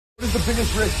is the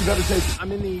biggest risk you've ever taken?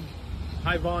 I'm in the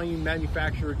high volume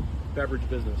manufactured beverage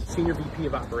business. Senior VP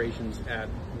of operations at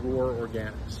Roar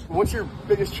Organics. What's your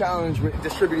biggest challenge with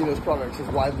distributing those products as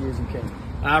widely as you can?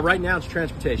 Right now it's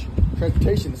transportation.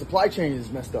 Transportation, the supply chain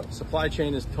is messed up. Supply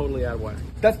chain is totally out of whack.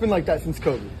 That's been like that since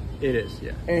COVID. It is,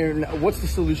 yeah. And what's the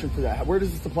solution for that? Where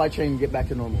does the supply chain get back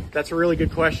to normal? That's a really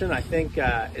good question. I think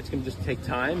it's going to just take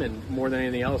time, and more than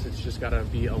anything else, it's just got to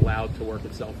be allowed to work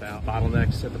itself out.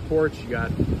 Bottlenecks at the ports, you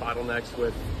got bottlenecks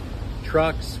with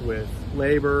trucks, with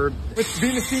labor. With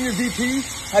being a senior VP,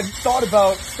 have you thought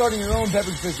about starting your own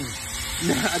beverage business?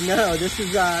 No, this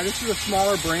is a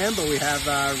smaller brand, but we have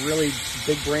really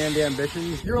big brand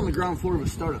ambitions. You're on the ground floor of a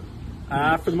startup.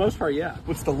 For the most part, yeah.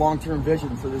 What's the long-term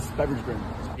vision for this beverage brand?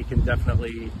 It can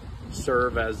definitely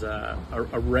serve as a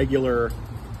regular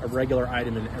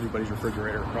item in everybody's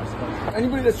refrigerator across the country.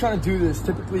 Anybody that's trying to do this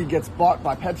typically gets bought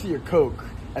by Pepsi or Coke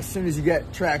as soon as you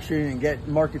get traction and get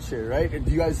market share, right?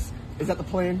 Do you guys, is that the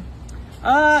plan?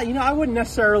 I wouldn't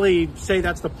necessarily say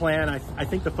that's the plan. I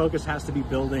think the focus has to be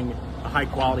building a high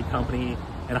quality company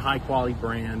and a high quality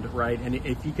brand, right? And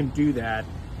if you can do that,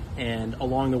 and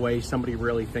along the way somebody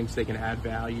really thinks they can add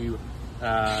value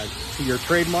to your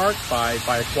trademark by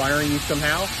acquiring you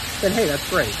somehow, then hey, that's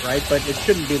great, right? But it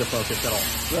shouldn't be the focus at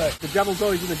all. Right. The devil's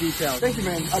always in the details. Thank you,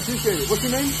 man. I appreciate it. What's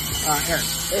your name? Eric.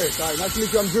 Eric. All right. Nice to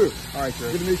meet you. I'm Drew. All right,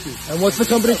 Drew. Good to meet you. And what's the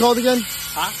company called again?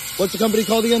 Huh? What's the company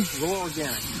called again? Roar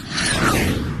Organics.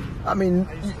 I mean,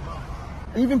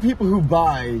 even people who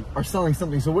buy are selling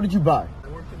something. So what did you buy? I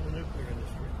worked in the nuclear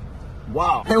industry.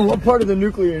 Wow. And what part of the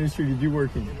nuclear industry did you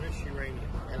work in? Enriched uranium,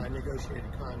 and I negotiated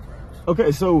contracts.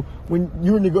 Okay, so when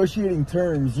you were negotiating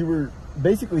terms, you were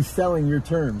basically selling your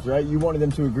terms, right? You wanted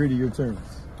them to agree to your terms.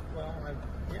 Well,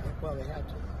 they had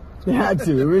to. They had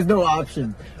to. There was no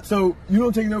option. So you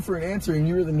don't take no for an answer, and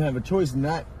you really didn't have a choice in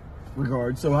that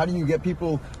regard. So how do you get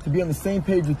people to be on the same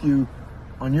page with you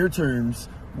on your terms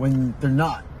when they're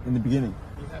not in the beginning?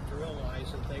 You have to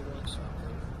realize that they want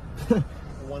something.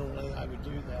 One way I would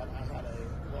do that, I had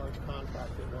a large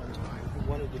contract at one time who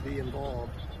wanted to be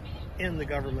involved in the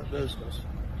government business.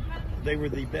 They were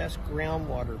the best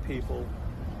groundwater people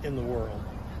in the world,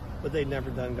 but they'd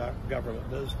never done government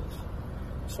business.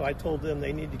 So I told them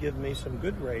they need to give me some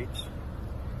good rates,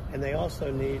 and they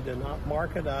also need to not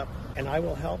mark it up, and I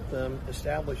will help them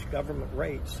establish government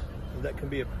rates that can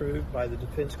be approved by the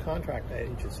Defense Contract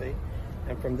Agency,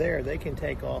 and from there they can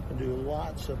take off and do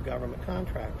lots of government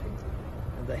contracting.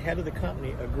 And the head of the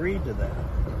company agreed to that.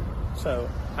 So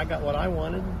I got what I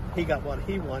wanted, he got what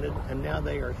he wanted, and now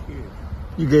they are huge.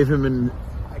 You gave him an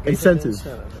incentive.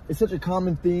 Incentive. It's such a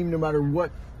common theme no matter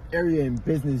what area in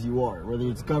business you are, whether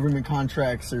it's government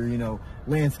contracts or,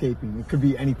 landscaping. It could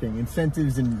be anything.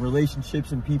 Incentives and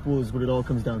relationships and people is what it all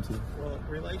comes down to. Well,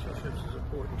 relationships is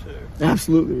important too.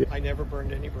 Absolutely. I never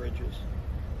burned any bridges,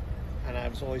 and I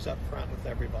was always up front with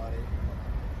everybody.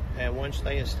 And once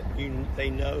they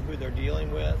know who they're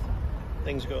dealing with,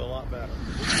 things go a lot better.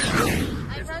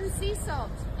 I run Sea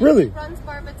Salt. Really? He runs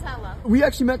Barbatella. We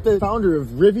actually met the founder of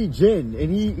Rivy Gin, and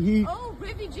he Oh,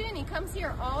 Rivy Gin. He comes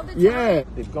here all the time. yeah.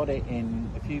 They've got it in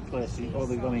a few places, or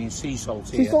they've got it in sea salt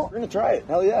Sea here. salt? We're gonna try it.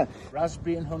 Hell yeah.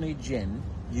 Raspberry and honey gin,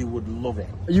 you would love it.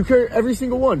 You carry every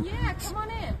single one. Yeah, come on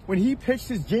in. When he pitched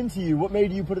his gin to you, what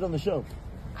made you put it on the shelf?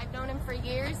 I've known him for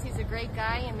years. He's a great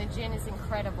guy, and the gin is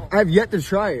incredible. I have yet to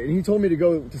try it, and he told me to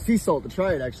go to Sea Salt to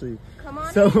try it, actually. Come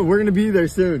on So in. we're gonna be there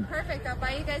soon. Perfect. I'll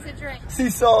buy you guys a drink. Sea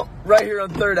Salt, right here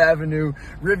on 3rd Avenue.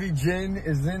 Rivy Gin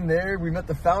is in there. We met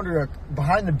the founder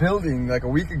behind the building like a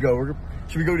week ago.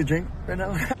 Should we go to drink right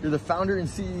now? You're the founder and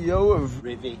CEO of...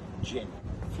 Rivy gin,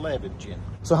 flavoured gin.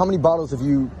 So how many bottles have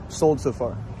you sold so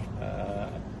far?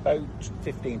 About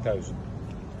 15,000.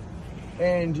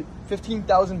 And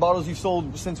 15,000 bottles you've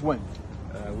sold since when?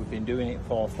 We've been doing it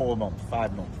for 4 months,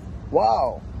 5 months.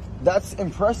 Wow, that's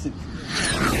impressive.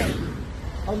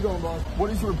 How's it going, boss? What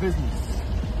is your business?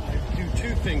 I do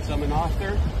two things. I'm an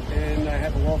author, and I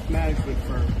have a wealth management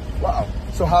firm. Wow.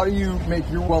 So how do you make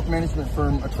your wealth management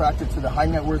firm attractive to the high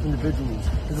net worth individuals?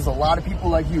 Because there's a lot of people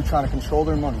like you trying to control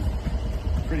their money.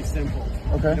 Pretty simple.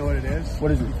 Okay. You know what it is?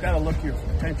 What is it? You've got to look your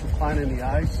potential client in the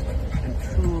eyes and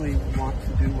truly want to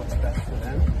do what's best for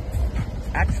them.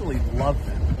 Actually love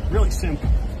them. Really simple.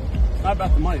 It's not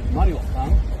about the money. The money will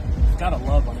come. You've got to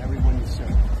love on everyone you serve.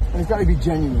 And it's got to be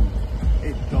genuine.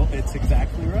 It's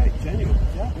exactly right. Genuine.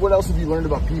 Yeah. What else have you learned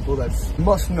about people that's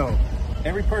must know?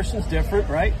 Every person's different,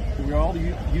 right? We're all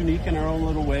unique in our own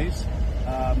little ways.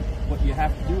 What you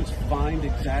have to do is find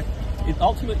it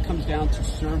ultimately comes down to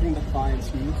serving the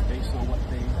client's needs based on what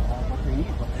they need,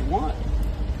 what they want.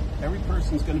 Every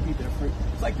person's going to be different.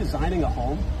 It's like designing a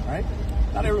home, right?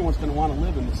 Not everyone's going to want to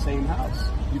live in the same house.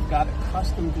 You've got to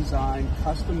custom design,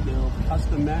 custom build,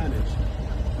 custom manage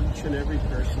each and every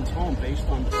person's home based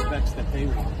on the specs that they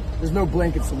want. There's no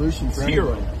blanket solution for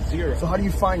anyone. Zero. So how do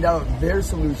you find out their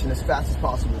solution as fast as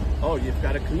possible? Oh, you've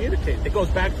got to communicate. It goes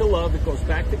back to love. It goes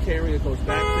back to caring. It goes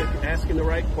back to asking the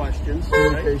right questions.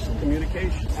 Communication. Right?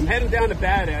 Communication. I'm heading down to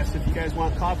Badass. If you guys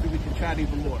want coffee, we can chat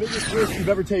even more. Biggest risk you've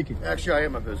ever taken? Actually, I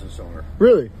am a business owner.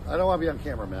 Really? I don't want to be on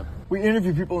camera, man. We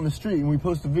interview people in the street and we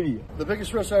post a video. The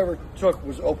biggest risk I ever took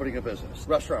was opening a business,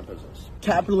 restaurant business.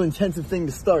 Capital intensive thing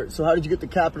to start. So how did you get the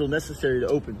capital necessary to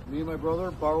open? Me and my brother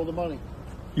borrowed the money.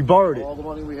 You borrowed it. All the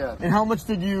money we had. And how much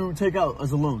did you take out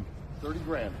as a loan? 30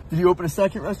 grand. Did you open a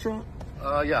second restaurant?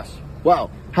 Yes. Wow.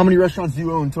 How many restaurants do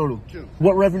you own total? 2.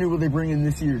 What revenue will they bring in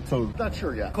this year total? Not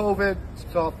sure yet. COVID, it's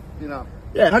tough, you know.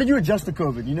 Yeah. How did you adjust to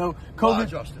COVID? You know, COVID. I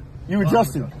adjusted. You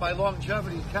adjusted. My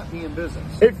longevity kept me in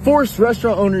business. It forced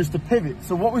restaurant owners to pivot.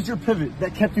 So what was your pivot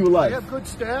that kept you I alive? have good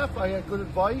staff. I had good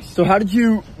advice. So how did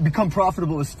you become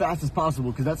profitable as fast as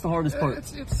possible? Because that's the hardest part.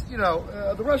 It's you know,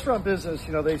 the restaurant business,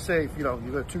 you know, they say, you know,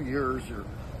 you got 2 years,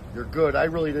 you're good. I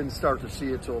really didn't start to see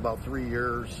it till about 3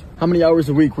 years. How many hours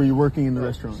a week were you working in the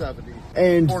restaurant? 70.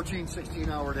 And 14,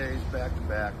 16-hour days back to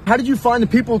back. how did you find the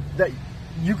people that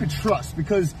you could trust?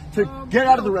 Because to get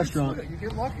out of the restaurant, You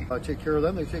get lucky. I take care of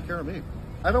them, they take care of me.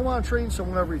 I don't want to train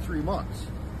someone every 3 months.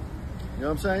 You know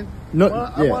what I'm saying? No,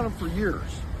 I yeah. want them for years.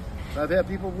 I've had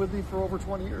people with me for over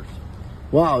 20 years.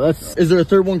 wow, that's. Is there a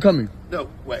third one coming? No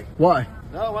way. Why?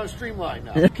 No, I want to streamline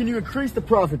now. Can you increase the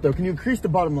profit though? Can you increase the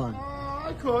bottom line?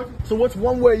 I could. So what's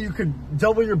one way you could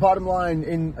double your bottom line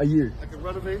in a year? I could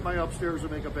renovate my upstairs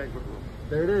and make a banquet room.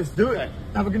 There it is. Do it.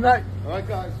 Have a good night. All right,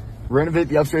 guys. Renovate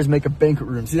the upstairs, make a banquet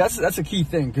room. See, that's a key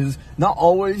thing because not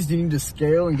always do you need to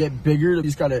scale and get bigger. You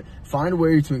just got to find a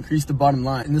way to increase the bottom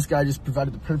line. And this guy just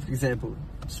provided the perfect example.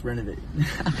 Just renovate.